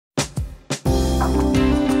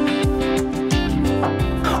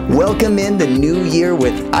Welcome in the new year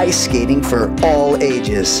with ice skating for all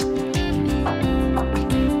ages.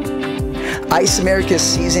 Ice America's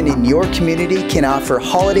season in your community can offer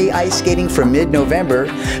holiday ice skating from mid-November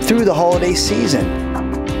through the holiday season.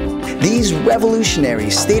 These revolutionary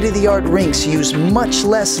state-of-the-art rinks use much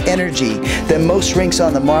less energy than most rinks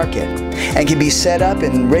on the market and can be set up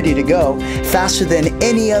and ready to go faster than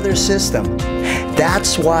any other system.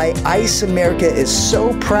 That's why Ice America is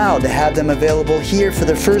so proud to have them available here for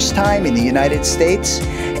the first time in the United States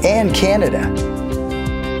and Canada.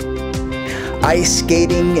 Ice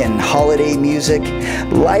skating and holiday music,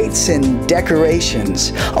 lights and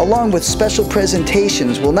decorations, along with special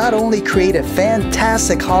presentations will not only create a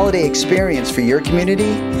fantastic holiday experience for your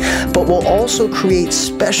community, but will also create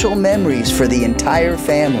special memories for the entire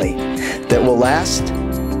family that will last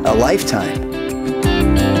a lifetime.